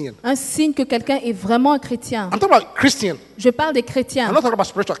Christian. un signe que quelqu'un est vraiment un chrétien. I'm talking about Christian. Je parle des I'm chrétiens. not talking about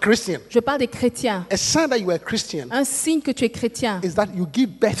spiritual. Christian. Je parle des chrétiens. A sign that you are a Christian Un signe que tu es chrétien. is that you give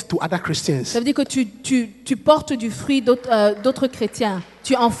birth to other Christians. Ça veut dire que tu portes du fruit d'autres chrétiens.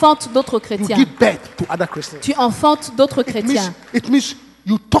 Tu enfantes d'autres You chrétiens. give birth to other Christians. Tu enfantes d'autres chrétiens. It means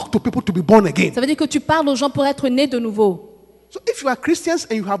you talk to people to be born again. Ça veut dire que tu parles aux gens pour être nés de nouveau. So if you are Christians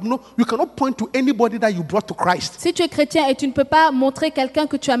and you cannot point to anybody that you brought to Christ, Si tu es chrétien et tu ne peux pas montrer quelqu'un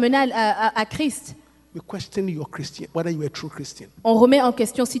que tu as mené à Christ, we question your Christian, whether you are a true Christian. on remet en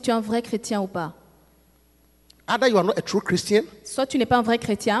question si tu es un vrai chrétien ou pas. Either you are not a true Christian Soit tu n'es pas un vrai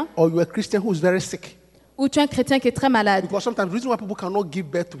chrétien, or you are a Christian who is very sick. ou tu es un chrétien qui est très malade. Because sometimes the reason why people cannot give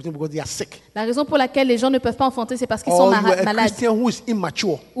birth to people because they are sick. La raison pour laquelle les gens ne peuvent pas enfanter, c'est parce qu'ils sont Or you are a malades. Christian who is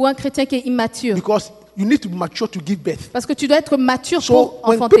immature Ou un chrétien qui est immature. because you need to be mature to give birth. Parce que tu dois être mature So pour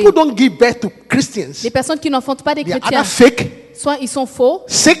when enfanter. people don't give birth to Christians, Les personnes qui n'enfantent pas des they are chrétiens, either fake, soit ils sont faux,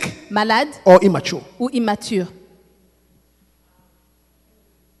 sick, malades or immature. ou immatures.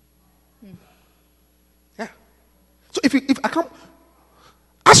 if I come,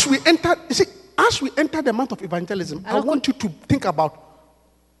 as we enter, you see, as we enter the month of evangelism, I Alors want you to think about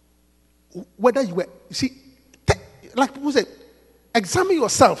whether you were, you see, like people say, examine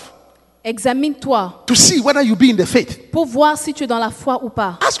yourself Examine-toi to see whether you be in the faith. pour voir si tu es dans la foi ou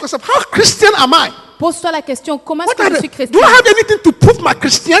pas. Ask yourself, how Christian am I? Pose-toi la question, comment est-ce What que are je suis do chrétien? I have anything to prove my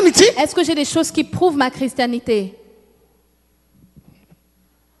Christianity? Est-ce que j'ai des choses qui prouvent ma christianité?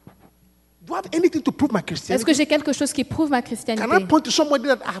 Do I have anything to prove my Est-ce Christianity? que j'ai quelque chose qui prouve ma Can I christianité? point to somebody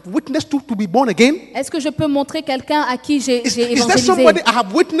that I have witnessed to be born again? Est-ce que je peux montrer quelqu'un à qui j'ai Is there évangélisé? somebody I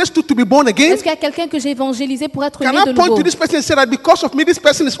have witnessed to be born again? Est-ce qu'il y a quelqu'un que j'ai évangélisé pour être Can né I de point nouveau? to this person and say that because of me, this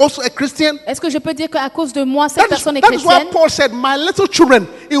person is also a Christian? Est-ce que je peux dire qu'à cause de moi, cette personne est That is why chrétienne? Paul said, my little children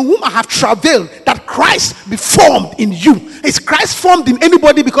in whom I have travailed, that Christ be formed in you. Is Christ formed in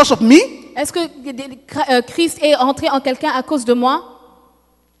anybody because of me? Est-ce que Christ est entré en quelqu'un à cause de moi?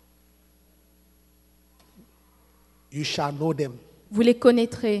 You shall know them Vous les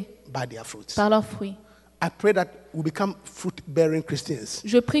connaîtrez by their fruits. par leurs fruits. I pray that we become fruit-bearing Christians.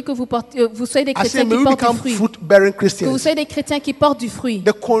 Je prie que vous soyez des I say, chrétiens may qui we portent become du fruit. fruit-bearing Que vous Christians. soyez des chrétiens qui portent du fruit.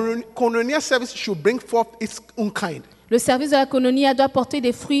 The koinonia service should bring forth its own kind. Le service de la koinonia doit porter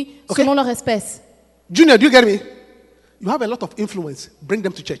des fruits Okay. selon leur espèce. Junior, do you get me? You have a lot of influence. Bring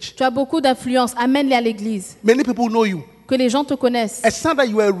them to church. Tu as beaucoup d'influence. Amène-les à l'église. Many people know you. Que les gens te connaissent. A sign that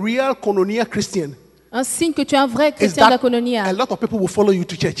you are a real koinonia Christian Un signe que tu es un vrai is chrétien de la that koinonia. a lot of people will follow you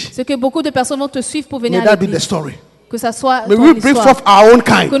to church. C'est que beaucoup de personnes vont te suivre pour venir May à that be the l'église. story. Que ça soit May ton we bring histoire. forth our own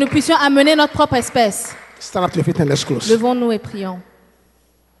kind. Que nous puissions amener notre propre espèce. Stand up to your feet and let's close. Levons-nous et prions.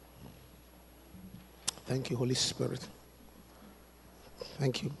 Thank you, Holy Spirit.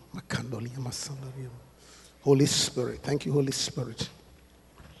 Thank you. Makandolia masandolia. Holy Spirit. Thank you, Holy Spirit.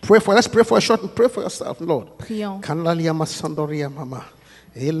 Let's pray for a short and pray for yourself, Lord. Prions. Kandalia masandoria mama.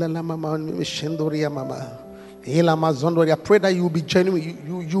 Ela la mama mishendoria mama. Ela mazondoria. Pray that you will be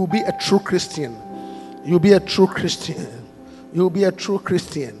genuine. You will be a true Christian. You will be a true Christian. You will be a true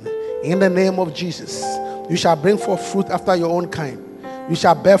Christian. In the name of Jesus. You shall bring forth fruit after your own kind. You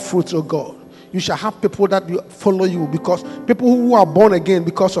shall bear fruit, O God. You shall have people that will follow you, because people who are born again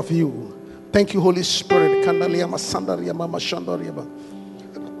because of you. Thank you, Holy Spirit. Kandalia masandaria mama shandoria ba.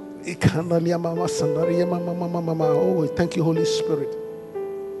 Kandalia mama sandaria mama mama mama. Oh, thank you, Holy Spirit.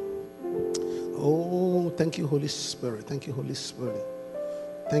 Oh, thank you, Holy Spirit. Thank you, Holy Spirit.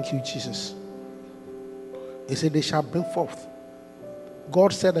 Thank you, Jesus. He said, they shall bring forth.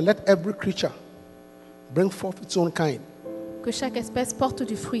 God said, let every creature bring forth its own kind. Que chaque espèce porte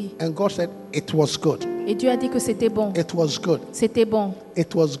du fruit. And God said, it was good. Et Dieu a dit que c'était bon. It was good. C'était bon.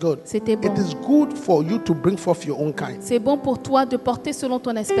 It was good. C'était bon. It is good for you to bring forth your own kind. C'est bon pour toi de porter selon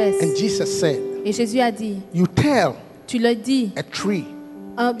ton espèce. And Jesus said, Et Jésus a dit, you tell tu le dis a tree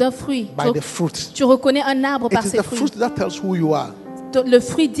d'un fruit. by the fruit. Tu reconnais un arbre It par is ses the fruits. fruit that tells who you are. Le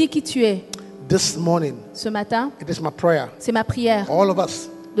fruit dit qui tu es. This morning, Ce matin, it is my prayer. c'est ma prière All of us,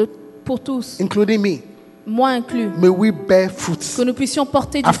 pour tous, including me, moi inclus, may we bear fruits que nous puissions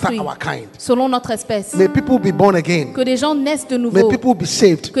porter du after fruit our kind. selon notre espèce. May people be born again. Que les gens naissent de May nouveau. people be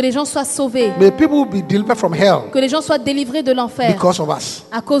saved. Que les gens soient sauvés. May people be delivered from hell Que les gens soient délivrés de l'enfer because of us.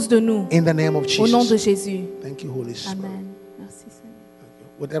 à cause de nous. In the name of Au nom de Jesus. Jésus. Thank you, Holy Spirit. Amen. Merci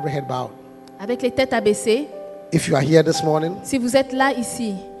Seigneur. With every head bowed. Avec les têtes abaissées, If you are here this morning, si vous êtes là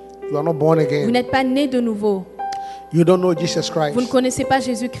ici, you are not born vous again. n'êtes pas né de nouveau. You don't know Jesus Christ Vous ne connaissez pas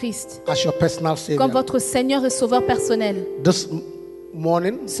Jésus-Christ as your personal comme Savior. votre Seigneur et Sauveur personnel. This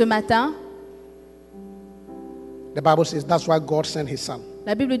morning, Ce matin, the Bible says that's why God sent His Son,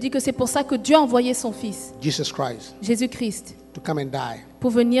 la Bible dit que c'est pour ça que Dieu a envoyé son Fils, Jesus Christ, Jésus-Christ, to come and die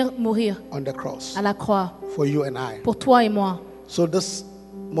pour venir mourir on the cross à la croix for you and I. pour toi et moi. So this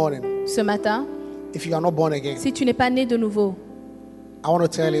morning, Ce matin, if you are not born again, si tu n'es pas né de nouveau, I want to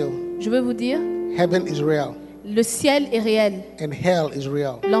tell you, je veux vous dire, heaven is real le ciel est réel, and hell is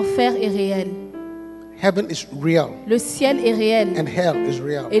real. l'enfer est réel. Heaven is real Le ciel est réel and hell is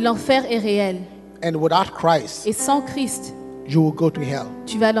real. et l'enfer est réel. And without Christ, Et sans Christ, you will go to hell.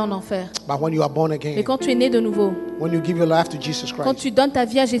 tu vas aller en enfer. But when you are born Mais again, quand tu es né de nouveau, when you give your life to Jesus quand Christ, tu donnes ta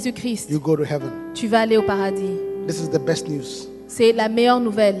vie à Jésus-Christ, you go to heaven. tu vas aller au paradis. This is the best news. C'est la meilleure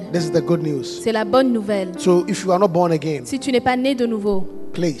nouvelle. This is the good news. C'est la bonne nouvelle. So if you are not born again, Si tu n'es pas né de nouveau,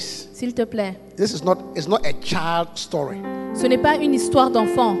 please, s'il te plaît, this is not, it's not a child story. ce n'est pas une histoire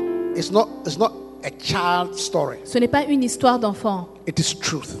d'enfant. It's not a child story. Ce n'est pas une histoire d'enfant. It is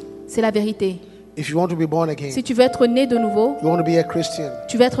truth. C'est la vérité. If you want to be born again, Si tu veux être né de nouveau, you want to be a Christian,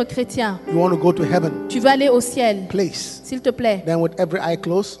 tu veux être chrétien, you want to go to heaven, tu veux aller au ciel, please, s'il te plaît, then with every eye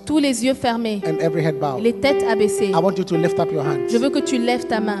closed tous les yeux fermés, and every head bowed, les têtes abaissées, I want you to lift up your je hands veux que tu lèves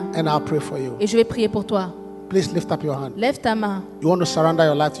ta main and I'll pray for you. et je vais prier pour toi. Please lift up your hand. Lève ta main. You want to surrender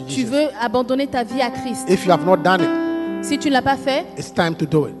your life to Tu Jesus. veux abandonner ta vie à Christ. If you have not done it, Si tu ne l'as pas fait, it's time to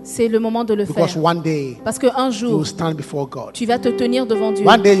do it. c'est le moment de le faire. Because one day Parce qu'un you jour, will stand before God. tu vas te tenir devant Dieu.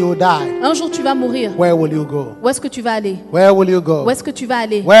 One day you will die. Un jour, tu vas mourir. Where will you go? Où est-ce que tu vas aller? Where will you go? Où est-ce que tu vas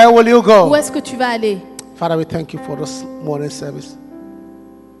aller? Where will you Où go? est-ce que tu vas aller? Father, we thank you for this morning service.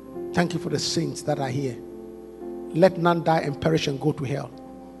 Thank you for the saints that are here. Let none die and perish and go to hell.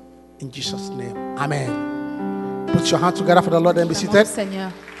 In Jesus' name. Amen. Put your hands together for the Lord and be Acclamons le seated.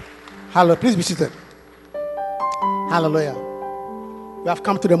 Seigneur. Hallelujah. Please be seated. Hallelujah. We have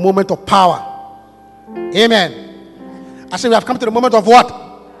come to the moment of power. Amen. I say we have come to the moment of what?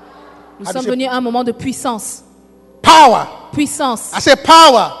 Nous How do sommes you say venus à un moment de puissance. power? Puissance. I say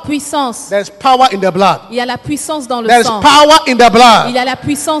power. Puissance. There's power in the blood. Il y a la puissance dans le There's sang. power in the Il blood. y a la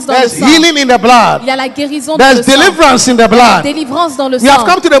puissance dans le There's sang. healing in the blood. Il y a la guérison dans There's le sang. deliverance in the blood. Délivrance dans le We have sang.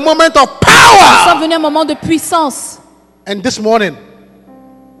 come to the moment of Nous sommes power. venus à un moment de puissance. And this morning,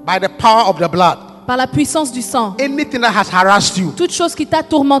 by the power of the blood, Par la puissance du sang. anything that has harassed you, Toute chose qui t'a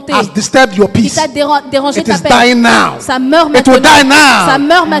tourmenté, has disturbed your qui peace, t'a dérangé it ta is paix, dying now. ça meurt It will maintenant. die now. Ça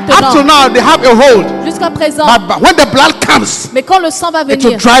meurt Up to maintenant. now, they have a hold. Jusqu'à présent. But when the blood comes, Mais quand le sang va it will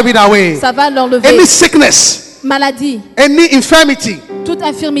venir, drive it away. ça va l'enlever. Any sickness, Maladie, any infirmity toute by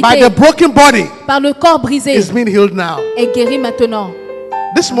infirmité the broken body par le corps brisé is being healed now. est guérie maintenant.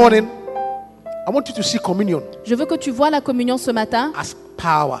 This morning, I want you to see communion Je veux que tu vois la communion ce matin as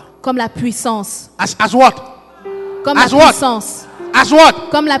power. comme la puissance. As what? Comme As la what? puissance. As what?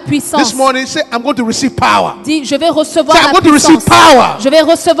 Comme la puissance. This morning, say, I'm going to receive power. Dis, je vais recevoir Say, I'm la going to receive puissance. power. Je vais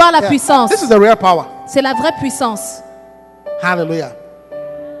recevoir la Yeah. puissance. This is the real power. C'est la vraie puissance. Hallelujah.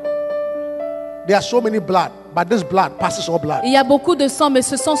 There are so many blood, but this blood passes all blood. Il y a beaucoup de sang, mais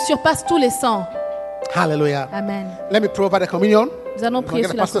ce sang surpasse tous les sangs. Hallelujah. Amen. Let me pray over the communion. Nous allons Can I prier get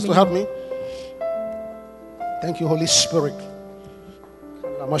sur the la pastors to help communion. me? Thank you, Holy Spirit.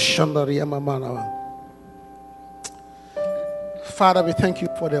 Father, we thank you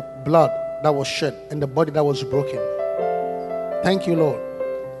for the blood that was shed and the body that was broken. Thank you, Lord.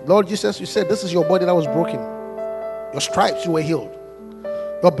 Lord Jesus, you said this is your body that was broken. Your stripes, you were healed.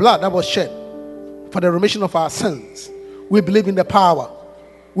 Your blood that was shed for the remission of our sins. We believe in the power.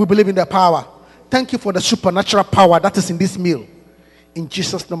 We believe in the power. Thank you for the supernatural power that is in this meal. In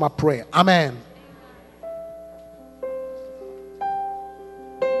Jesus' name I pray. Amen.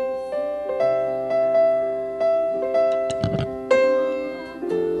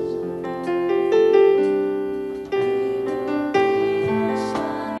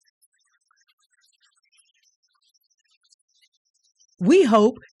 We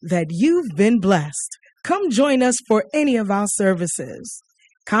hope that you've been blessed. Come join us for any of our services.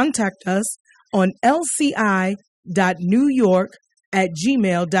 Contact us on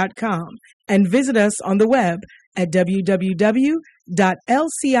lci.newyork@gmail.com and visit us on the web at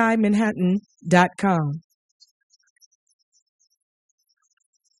www.lcimanhattan.com.